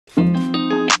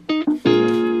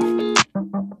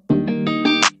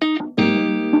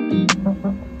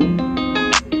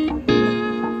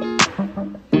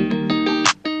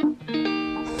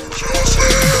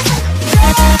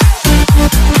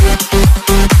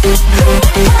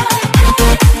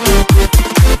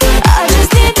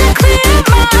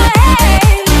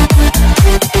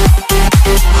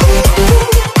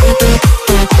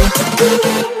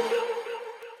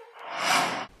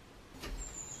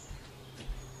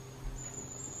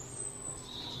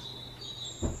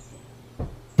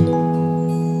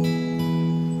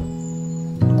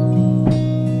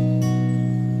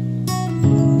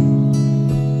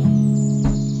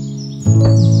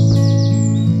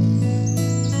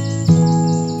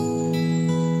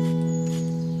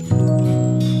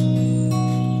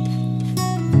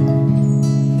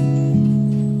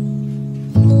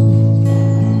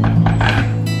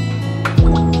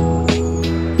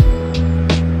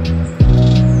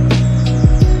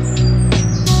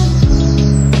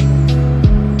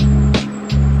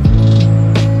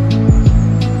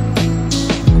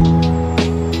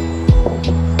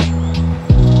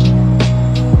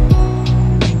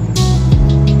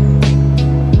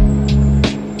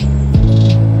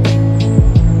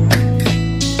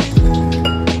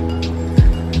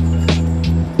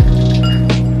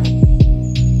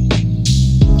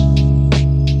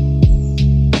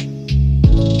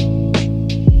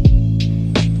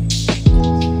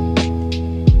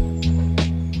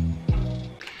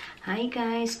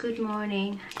guys, good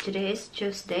morning. Today is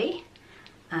Tuesday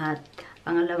at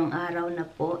pangalawang araw na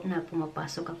po na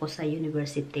pumapasok ako sa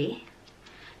university.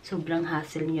 Sobrang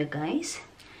hassle niya guys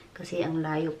kasi ang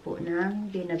layo po ng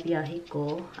binabiyahe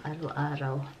ko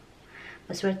araw-araw.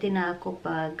 Maswerte na ako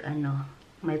pag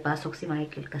may pasok si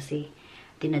Michael kasi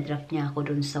dinadrop niya ako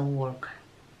dun sa work.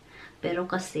 Pero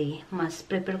kasi, mas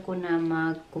prepare ko na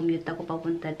mag-commute ako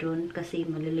papunta dun kasi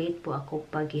malilate po ako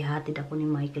pag ihatid ako ni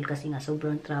Michael kasi nga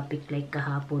sobrang traffic like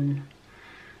kahapon.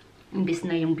 Imbis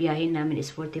na yung biyahe namin is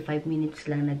 45 minutes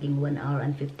lang, naging 1 hour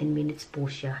and 15 minutes po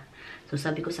siya. So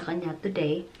sabi ko sa kanya,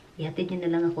 today, ihatid niya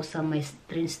na lang ako sa may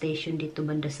train station dito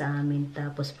banda sa amin.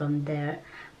 Tapos from there,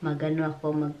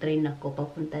 mag-train ako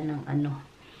papunta ng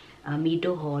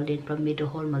Meadow Hall. Then from Meadow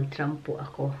Hall mag-tram po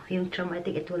ako. Yung tram I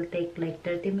think it will take like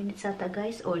 30 minutes ata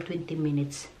guys or 20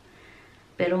 minutes.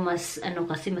 Pero mas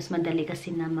kasi mas madali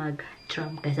kasi na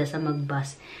mag-tram kaysa sa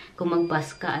mag-bus. Kung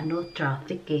mag-bus ka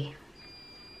traffic eh.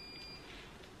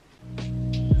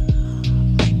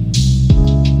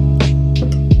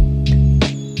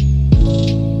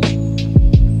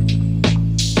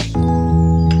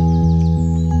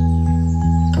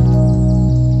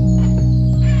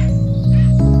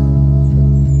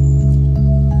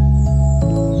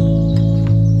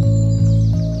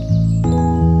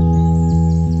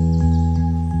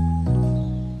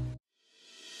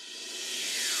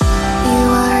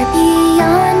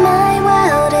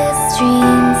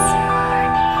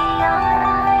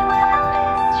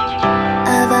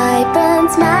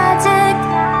 magic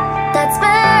that's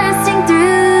bursting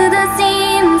through the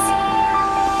seams.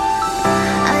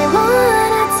 I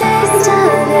wanna taste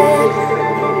of it,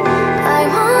 I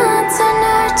want to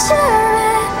nurture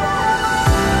it,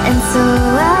 and so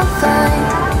I'll find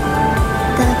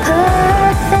the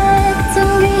perfect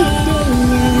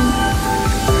ingredient.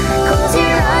 Close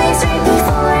your eyes right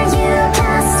before you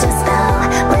cast a spell.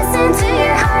 Listen to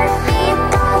your heartbeat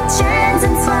that churns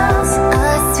and swells.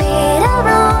 A sweet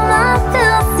aroma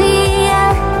fills the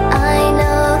air. I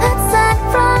know that's not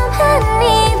from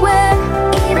anywhere.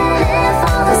 Even if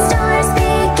all the stars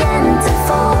begin to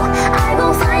fall, I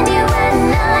will find you when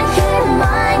I hear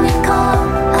my name call.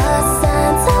 A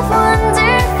sense of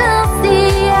wonder fills the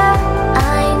air.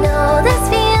 I know this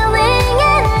feeling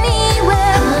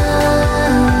anywhere.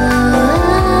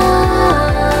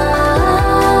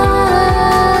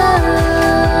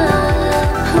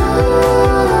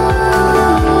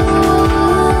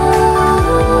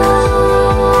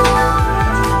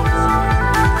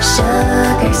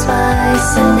 Sugar,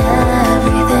 spice, and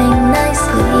everything nice,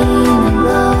 clean and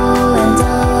low, and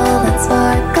all that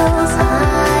sparkles.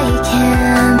 I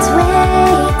can't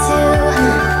wait to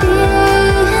be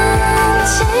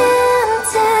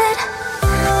enchanted.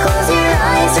 Close your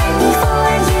eyes right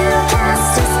before you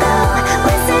cast a spell.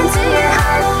 Listen to your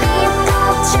heartbeat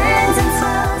that churns and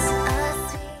swells.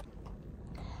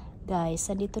 Guys,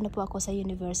 nandito na po ako sa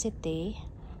university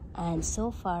and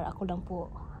so far ako lang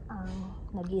po ang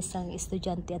nag-iisang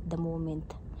estudyante at the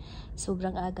moment.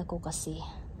 Sobrang aga ko kasi,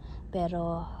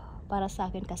 pero para sa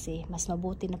akin kasi mas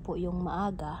mabuti na po yung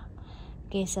maaga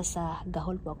kaysa sa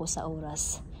gahol po ako sa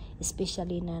oras,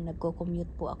 especially na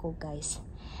nagko-commute po ako guys.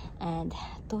 And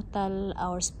total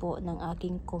hours po ng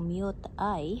aking commute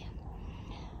ay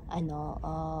 1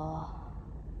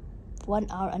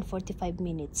 hour and 45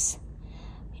 minutes.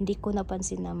 Hindi ko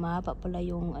napansin na mahaba pala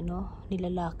yung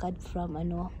nilalakad from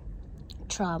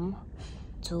tram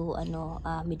to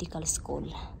medical school.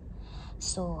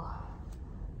 So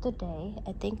today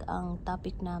I think ang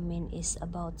topic namin is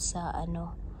about sa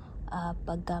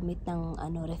paggamit ng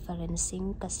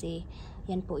referencing, kasi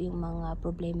yan po yung mga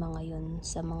problema ngayon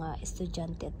sa mga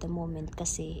estudyante at the moment,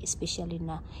 kasi especially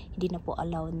na hindi na po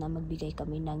allowed na magbigay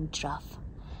kami ng draft.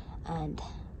 And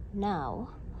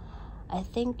now I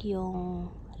think yung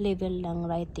level ng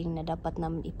writing na dapat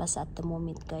namin ipasa at the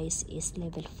moment guys is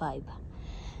level 5.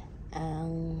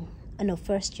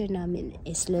 First year namin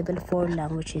is level 4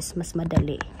 lang, which is mas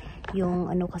madali.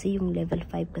 Yung kasi yung level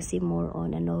 5 kasi more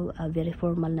on very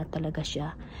formal na talaga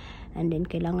siya. And then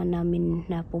kailangan namin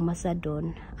na pumasa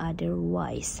doon,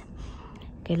 otherwise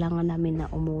kailangan namin na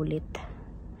umulit.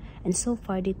 And so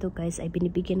far dito guys ay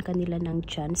binibigyan kanila ng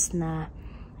chance na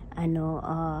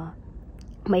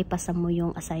maipasa mo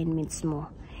yung assignments mo.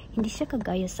 Hindi siya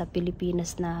kagaya sa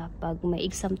Pilipinas na pag may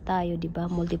exam tayo, 'di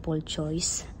ba, multiple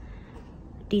choice.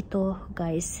 Dito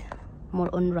guys, more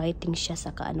on writing siya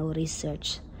sa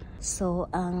research.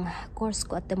 So ang course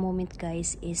ko at the moment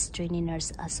guys is Trainee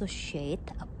Nurse Associate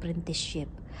Apprenticeship.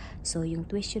 So yung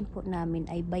tuition po namin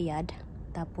ay bayad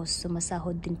Tapos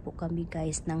sumasahod din po kami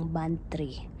guys ng band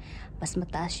 3. Mas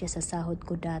mataas siya sa sahod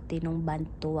ko dati nung band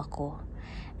 2 ako.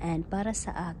 And para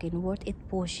sa akin, worth it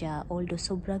po siya, although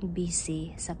sobrang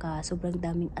busy, saka sobrang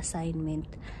daming assignment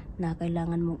na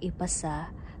kailangan mong ipasa.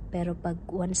 Pero pag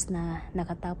once na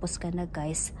nakatapos ka na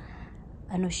guys,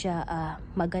 ano siya,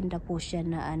 maganda po siya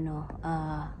na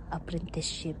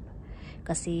apprenticeship.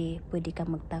 Kasi pwede ka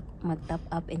mag-top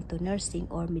up into nursing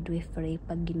or midwifery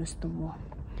pag ginusto mo.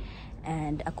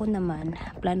 And ako naman,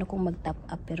 plano kong mag-top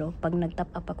up, pero pag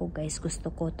nag-top up ako guys,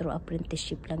 gusto ko through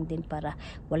apprenticeship lang din para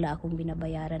wala akong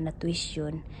binabayaran na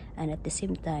tuition, and at the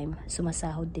same time,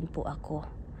 sumasahod din po ako.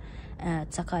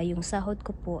 At saka yung sahod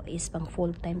ko po is pang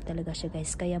full time talaga siya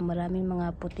guys, kaya maraming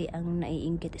mga puti ang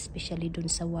naiinggit, especially dun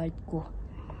sa ward ko.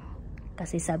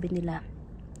 Kasi sabi nila,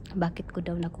 bakit ko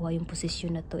daw nakuha yung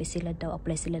posisyon na to, sila daw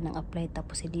apply sila ng apply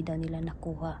tapos hindi daw nila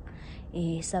nakuha.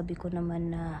 Sabi ko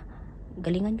naman na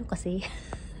galingan nyo kasi.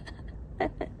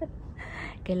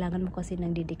 Kailangan mo kasi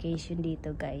ng dedication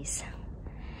dito guys.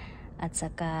 At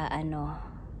saka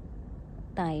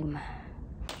time.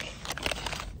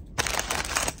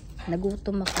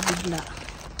 Nagutom ako bigla.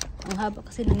 Ang haba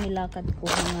kasi ng nilakad ko,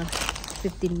 mga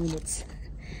 15 minutes.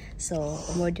 So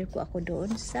umorder ko ako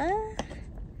doon sa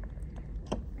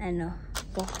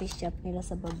coffee shop nila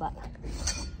sa baba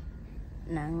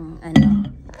ng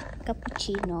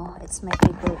cappuccino. It's my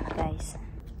favorite guys.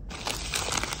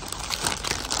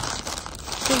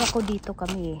 So ako dito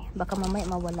kami baka mamaya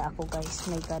mawala ako guys.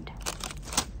 My god,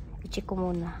 i-check ko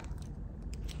muna,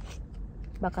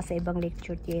 baka sa ibang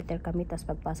lecture theater kami, tapos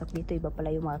pagpasok dito iba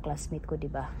pala yung mga classmate ko,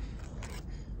 diba?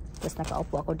 Tapos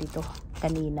nakaupo ako dito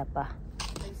kanina pa.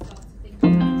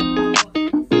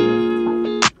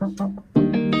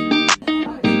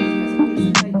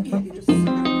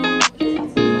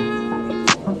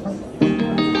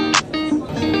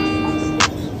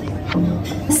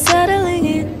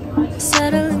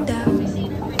 Settling down,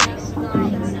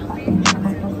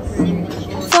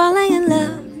 falling in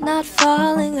love, not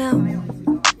falling out.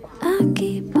 I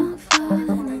keep on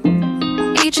falling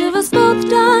in. Each of us both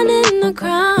done in the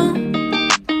crown.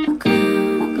 A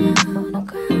crown, a crown, a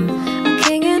crown. A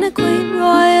king and a queen,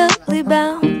 royally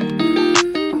bound.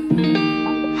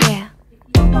 Yeah.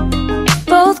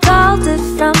 Both called it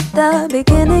from the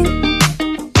beginning.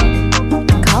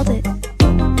 Called it.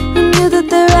 We knew that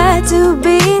the right to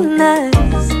be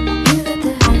nice. Knew that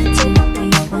the right to be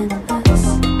nice.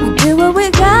 We do what we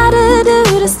gotta do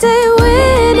to stay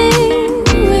winning,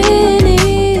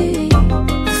 winning.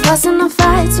 The fuss and the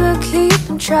fights we'll keep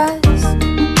in trust.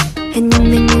 And you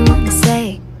make me wanna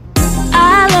say,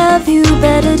 I love you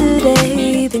better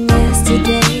today than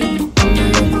yesterday.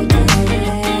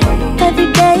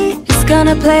 Every day is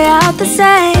gonna play out the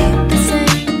same, the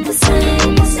same, the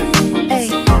same, the same. Hey,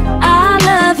 I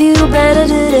love you better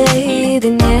today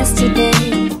than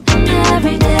yesterday.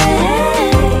 Every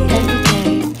day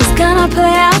is gonna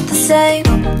play out the same.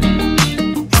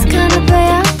 It's gonna play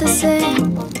out the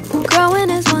same. Growing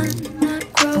as one, not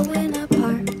growing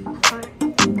apart.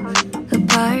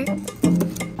 Apart.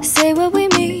 Say what we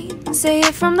mean, say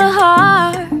it from the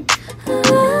heart.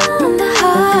 From the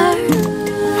heart.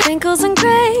 Wrinkles and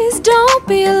grays, don't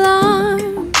be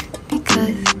alarmed,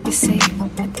 because you say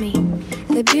with me,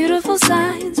 the beautiful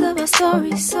signs of our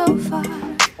story so far,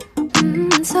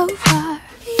 so far.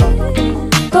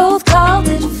 Both called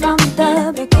it from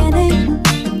the beginning.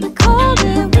 We called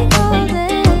it, we called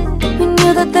it. We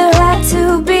knew that there had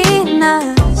to be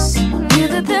us. Knew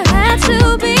that there had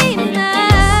to be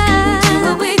us. Do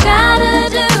what we gotta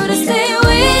do to stay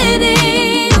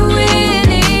winning,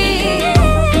 winning.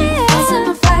 Fuss and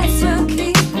the fights we'll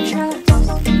keep in trust.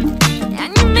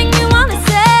 And you make me wanna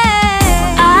say,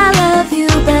 I love you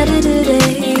better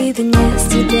today than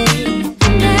yesterday.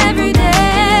 And every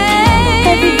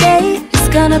day is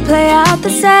gonna play out the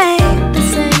same, the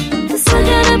same, the same.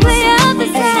 Gonna play out the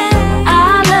same.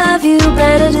 I love you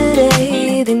better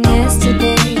today than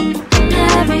yesterday. And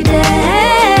every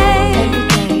day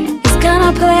is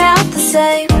gonna play out the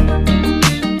same.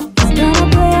 It's gonna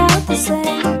play out the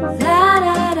same. La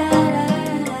da da da da.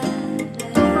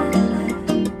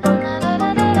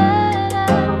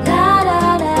 La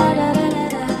da da da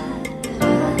da.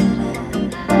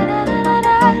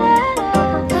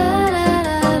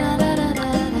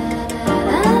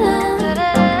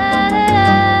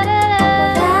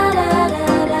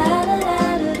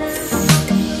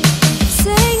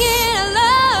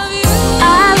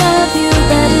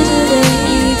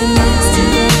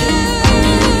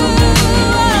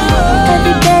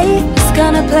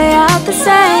 Play out the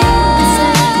same.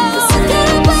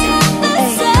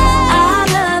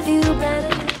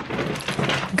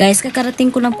 Guys,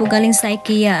 kakarating ko lang po galing sa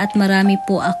IKEA at marami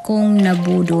po akong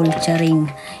nabudol, charing.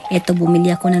 Ito, bumili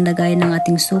ako ng lagay ng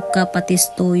ating suka, patis,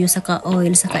 toyo, saka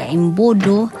oil, saka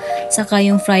imbodo, saka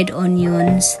yung fried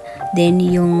onions, then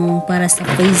yung para sa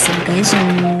freezer guys,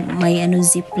 yung may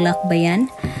ziplock ba yan.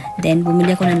 Then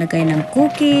bumili ako ng lagay ng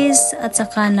cookies at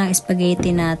saka ng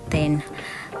spaghetti natin.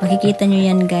 Makikita nyo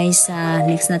yan guys sa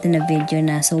next natin na video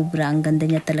na sobra ang ganda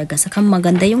niya talaga. Saka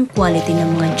maganda yung quality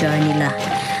ng mga jar nila.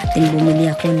 Then bumili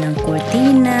ako ng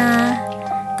cortina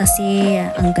kasi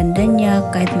ang ganda niya,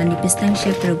 kahit manipis lang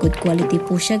siya pero good quality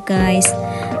po siya guys.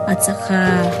 At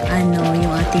saka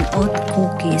yung ating oat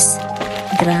cookies,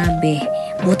 grabe,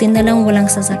 buti na lang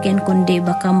walang sasakyan, kundi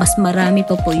baka mas marami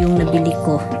pa po yung nabili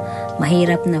ko.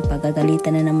 Mahirap na,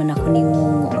 pagagalitan na naman ako ni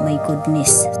Ngungo, my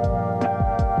goodness.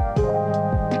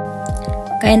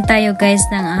 Kain tayo guys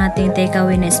ng ating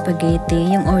takeaway na spaghetti.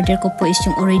 Yung order ko po is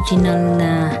yung original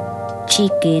na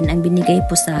chicken. Ang binigay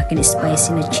po sa akin is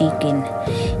spicy na chicken.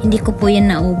 Hindi ko po yan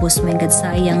naubos. My God,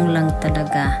 sayang lang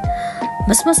talaga.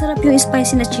 Mas masarap yung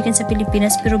spicy na chicken sa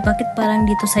Pilipinas, pero bakit parang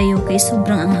dito sa UK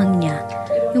sobrang anghang niya.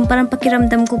 Yung parang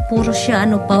pakiramdam ko puro siya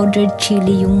powdered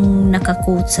chili yung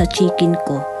nakakoat sa chicken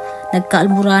ko.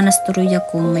 Nagkaalmuranas tuloy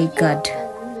ako. My God.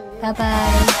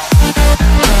 Bye-bye.